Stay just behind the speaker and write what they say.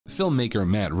filmmaker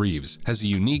Matt Reeves has a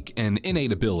unique and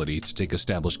innate ability to take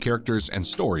established characters and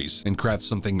stories and craft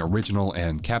something original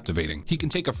and captivating. He can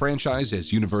take a franchise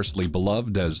as universally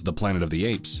beloved as The Planet of the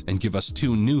Apes and give us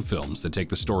two new films that take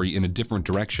the story in a different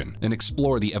direction and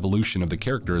explore the evolution of the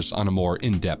characters on a more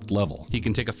in-depth level. He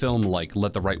can take a film like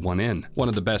Let the Right One In, one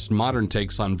of the best modern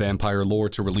takes on vampire lore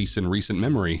to release in recent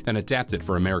memory, and adapt it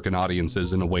for American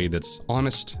audiences in a way that's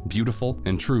honest, beautiful,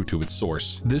 and true to its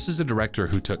source. This is a director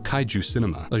who took kaiju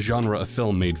cinema, a genre of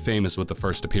film made famous with the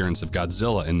first appearance of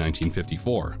Godzilla in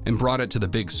 1954, and brought it to the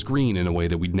big screen in a way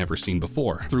that we'd never seen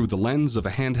before, through the lens of a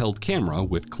handheld camera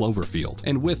with Cloverfield.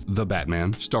 And with The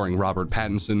Batman, starring Robert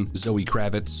Pattinson, Zoe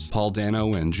Kravitz, Paul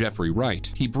Dano, and Jeffrey Wright,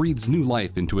 he breathes new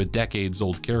life into a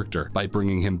decades-old character by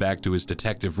bringing him back to his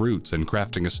detective roots and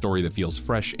crafting a story that feels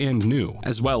fresh and new,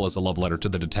 as well as a love letter to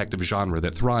the detective genre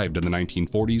that thrived in the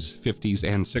 1940s, 50s,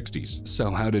 and 60s.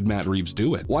 So how did Matt Reeves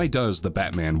do it? Why does The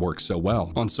Batman work so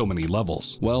well on so many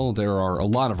levels? Well, there are a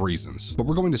lot of reasons, but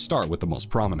we're going to start with the most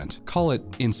prominent. Call it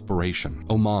inspiration,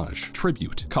 homage,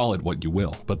 tribute, call it what you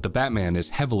will, but The Batman is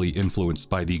heavily influenced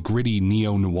by the gritty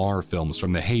neo-noir films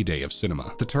from the heyday of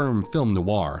cinema. The term film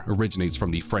noir originates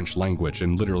from the French language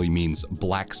and literally means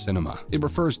black cinema. It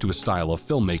refers to a style of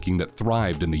filmmaking that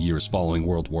thrived in the years following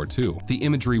World War II. The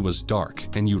imagery was dark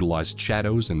and utilized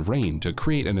shadows and rain to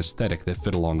create an aesthetic that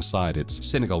fit alongside its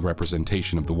cynical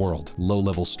representation of the world.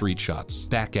 Low-level street shots,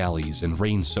 back alleys, and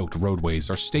rain-soaked roadways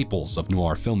are staples of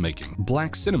noir filmmaking.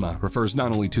 Black cinema refers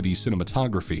not only to the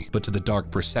cinematography, but to the dark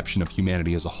perception of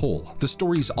humanity as a whole. The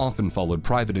stories often followed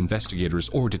private investigators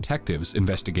or detectives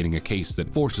investigating a case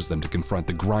that forces them to confront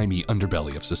the grimy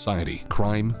underbelly of society.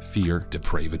 Crime, fear,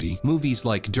 depravity. Movies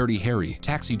like Dirty Harry,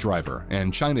 Taxi Driver,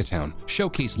 and Chinatown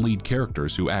showcase lead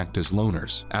characters who act as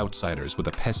loners, outsiders with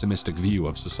a pessimistic view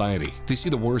of society. They see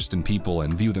the worst in people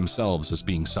and view themselves as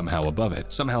being somehow above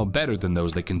it, somehow better than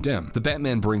those they condemn. The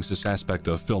Batman brings this aspect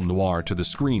of film noir to the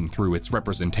screen through its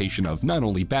representation of not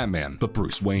only Batman, but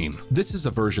Bruce Wayne. This is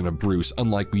a version of Bruce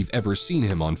unlike we've ever seen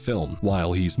him on film.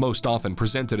 While he's most often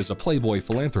presented as a playboy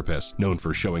philanthropist, known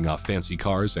for showing off fancy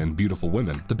cars and beautiful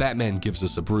women, the Batman gives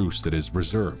us a Bruce that is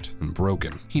reserved and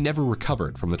broken. He never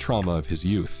recovered from the trauma of his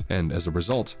youth, and as a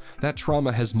result, that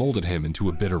trauma has molded him into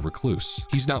a bitter recluse.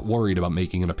 He's not worried about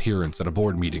making an appearance at a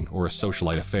board meeting or a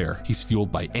socialite affair. He's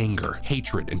fueled by anger,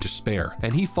 hatred, and despair,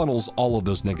 and he funnels all of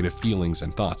those negative feelings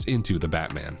and thoughts into the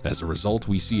Batman. As a result,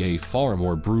 we see a far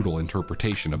more brutal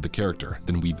interpretation of the character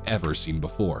than we've ever seen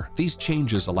before. These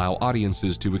changes allow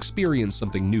audiences to experience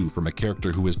something new from a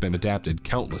character who has been adapted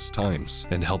countless times,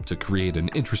 and help to create an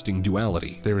interesting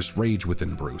duality. There's rage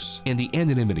within Bruce, and the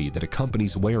anonymity that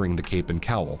accompanies wearing the cape and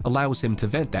cowl allows him to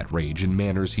vent that rage in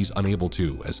manners he's unable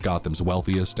to as Gotham's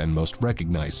wealthiest and most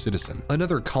recognized citizen.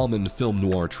 Another common film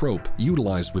noir trope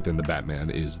utilized within the Batman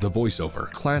is the voiceover.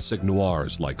 Classic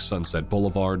noirs like Sunset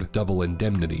Boulevard, Double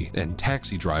Indemnity, and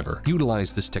Taxi Driver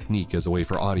utilize this technique as a way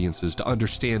for audiences to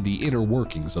understand the inner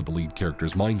workings of the lead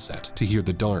character's mindset, to hear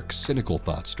the dark, cynical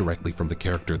thoughts directly from the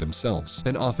character themselves,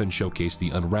 and often showcase the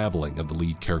unraveling of the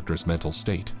lead character's mental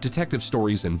state. Detective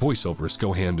stories and voiceovers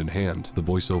go hand in hand. The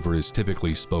voiceover is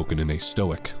typically spoken in a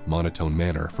stoic, monotone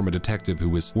manner from a detective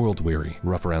who is world-weary,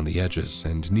 rough around the edges,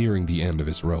 and nearing the end of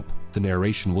his rope. The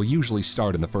narration will usually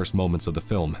start in the first moments of the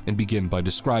film and begin by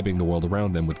describing the world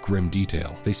around them with grim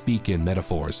detail. They speak in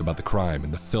metaphors about the crime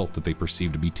and the filth that they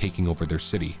perceive to be taking over their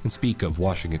city, and speak of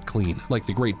washing it clean, like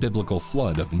the great biblical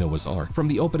flood of Noah's Ark. From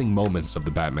the opening moments of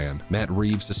The Batman, Matt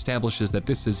Reeves establishes that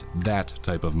this is that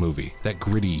type of movie, that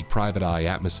gritty, private eye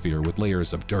atmosphere with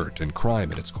layers of dirt and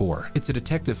crime at its core. It's a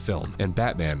detective film, and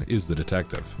Batman is the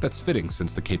detective. That's fitting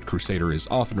since the Caped Crusader is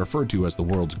often referred to as the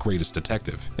world's greatest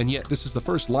detective, and yet this is the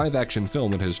first live-action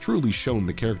film that has truly shown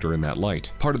the character in that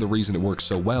light. Part of the reason it works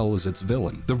so well is its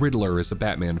villain. The Riddler is a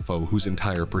Batman foe whose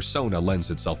entire persona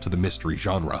lends itself to the mystery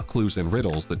genre, clues and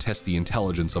riddles that test the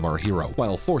intelligence of our hero,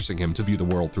 while forcing him to view the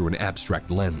world through an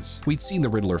abstract lens. We'd seen the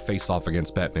Riddler face off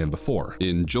against Batman before,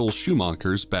 in Joel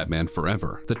Schumacher's Batman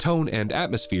Forever. The tone and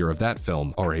atmosphere of that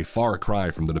film are a far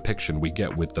cry from the depiction we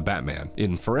get with the Batman.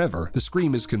 In Forever, the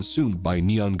screen is consumed by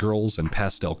neon girls and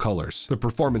pastel colors. The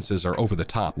performances are over the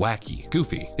top, wacky,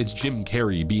 goofy. It's Jim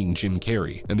Carrey being Jim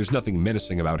Carrey, and there's nothing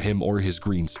menacing about him or his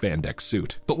green spandex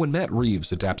suit. But when Matt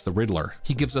Reeves adapts the Riddler,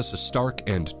 he gives us a stark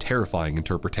and terrifying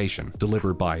interpretation,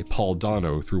 delivered by Paul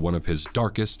Dano through one of his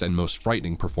darkest and most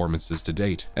frightening performances to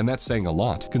date. And that's saying a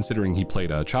lot, considering he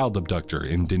played a child abductor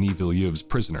in Denis Villeneuve's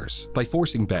Prisoners. By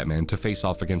forcing Batman to face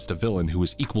off against a villain who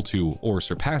is equal to or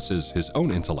surpasses his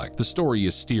own intellect, the story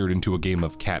is steered into a game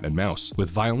of cat and mouse, with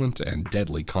violent and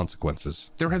deadly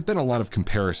consequences. There have been a lot of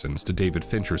comparisons to David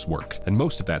Fincher's Fincher's work, and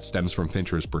most of that stems from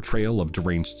Fincher's portrayal of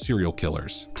deranged serial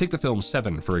killers. Take the film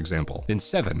Seven, for example. In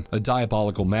Seven, a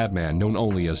diabolical madman known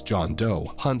only as John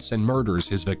Doe hunts and murders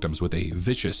his victims with a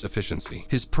vicious efficiency.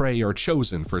 His prey are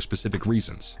chosen for specific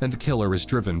reasons, and the killer is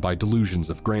driven by delusions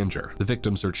of grandeur. The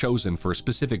victims are chosen for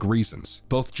specific reasons.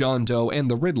 Both John Doe and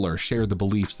the Riddler share the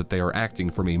beliefs that they are acting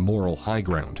from a moral high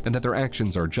ground, and that their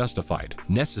actions are justified,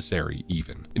 necessary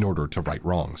even, in order to right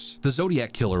wrongs. The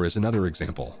Zodiac Killer is another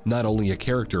example. Not only a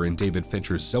character in David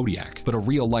Fincher's Zodiac, but a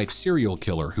real-life serial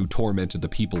killer who tormented the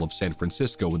people of San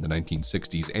Francisco in the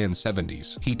 1960s and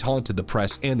 70s. He taunted the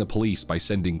press and the police by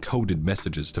sending coded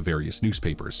messages to various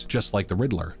newspapers. Just like the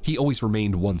Riddler, he always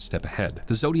remained one step ahead.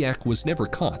 The Zodiac was never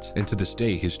caught, and to this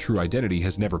day his true identity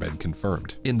has never been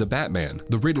confirmed. In The Batman,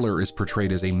 the Riddler is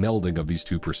portrayed as a melding of these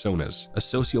two personas, a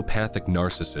sociopathic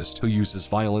narcissist who uses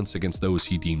violence against those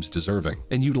he deems deserving,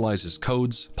 and utilizes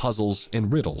codes, puzzles,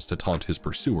 and riddles to taunt his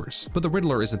pursuers. But the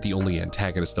Riddler isn't the only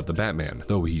antagonist of the Batman,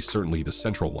 though he's certainly the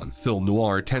central one. Film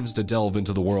noir tends to delve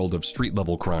into the world of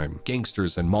street-level crime,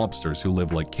 gangsters and mobsters who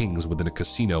live like kings within a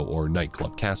casino or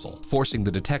nightclub castle, forcing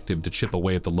the detective to chip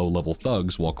away at the low-level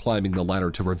thugs while climbing the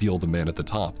ladder to reveal the man at the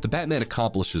top. The Batman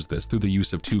accomplishes this through the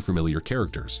use of two familiar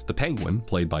characters, the Penguin,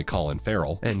 played by Colin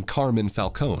Farrell, and Carmine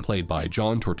Falcone, played by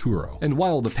John Turturro. And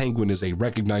while the Penguin is a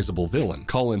recognizable villain,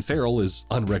 Colin Farrell is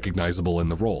unrecognizable in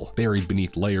the role, buried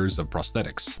beneath layers of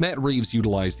prosthetics. Matt Reeves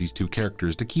utilized these two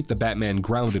characters to keep the Batman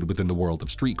grounded within the world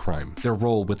of street crime. Their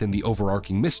role within the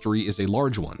overarching mystery is a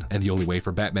large one, and the only way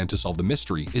for Batman to solve the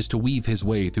mystery is to weave his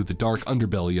way through the dark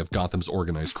underbelly of Gotham's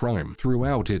organized crime.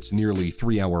 Throughout its nearly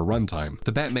 3-hour runtime,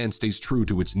 the Batman stays true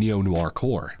to its neo-noir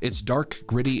core. It's dark,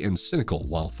 gritty, and cynical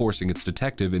while forcing its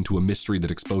detective into a mystery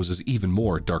that exposes even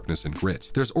more darkness and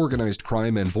grit. There's organized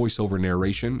crime and voiceover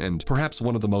narration, and perhaps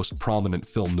one of the most prominent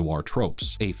film noir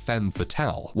tropes, a femme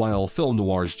fatale. While film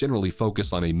noirs generally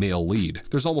focus on a male lead,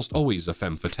 there's almost always a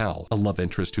femme fatale, a love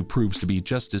interest who proves to be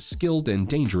just as skilled and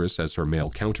dangerous as her male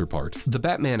counterpart. The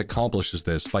Batman accomplishes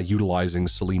this by utilizing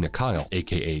Selina Kyle,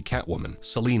 aka Catwoman.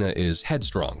 Selina is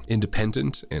headstrong,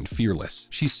 independent, and fearless.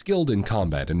 She's skilled in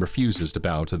combat and refuses to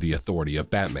bow to the authority of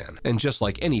Batman. And just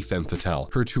like any femme fatale,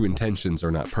 her true intentions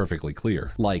are not perfectly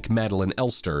clear. Like Madeline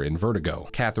Elster in Vertigo,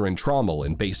 Catherine Trommel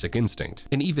in Basic Instinct,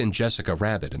 and even Jessica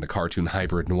Rabbit in the cartoon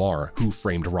hybrid noir Who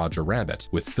Framed Roger Rabbit.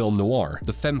 With film noir,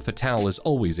 the femme fatale is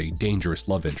always a dangerous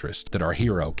love interest that our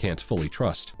hero can't fully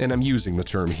trust. And I'm using the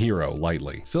term hero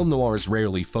lightly. Film noirs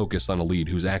rarely focus on a lead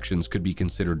whose actions could be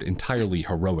considered entirely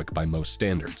heroic by most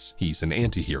standards. He's an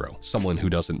anti-hero, someone who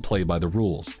doesn't play by the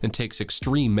rules and takes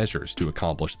extreme measures to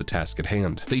accomplish the task at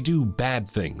hand. They do bad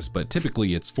things, but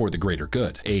typically it's for the greater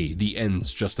good, a the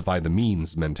ends justify the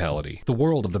means mentality. The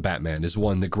world of the Batman is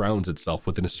one that grounds itself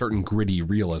within a certain gritty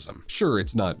realism. Sure,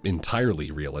 it's not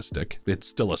entirely realistic. It's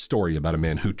still a story about a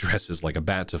man who dresses like a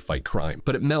bat to fight crime,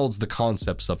 but it melds the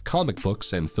concepts of comic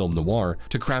books and film noir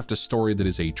to craft a story that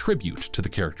is a tribute to the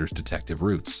character's detective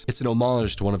roots. It's an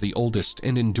homage to one of the oldest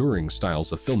and enduring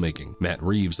styles of filmmaking. Matt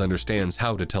Reeves understands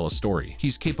how to tell a story.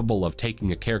 He's capable of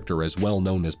taking a character as well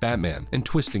known as Batman and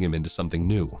twisting him into something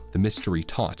new. The mystery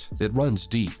taut. It runs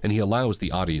deep, and he allows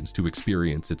the audience to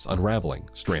experience its unraveling,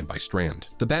 strand by strand.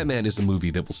 The Batman is a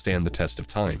movie that will stand the test of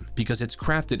time, because it's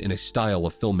crafted in a style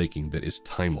of filmmaking that is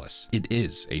timeless. It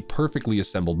is a perfectly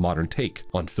assembled modern take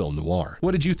on film noir.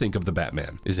 What did you think of The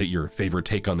Batman? Is it your favorite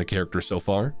take on the character so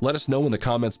far? Let us know in the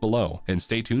comments below, and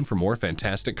stay tuned for more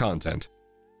fantastic content.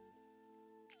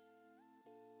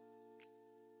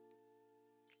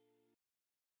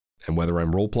 And whether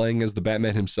I'm role-playing as the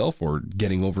Batman himself or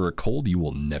getting over a cold, you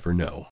will never know.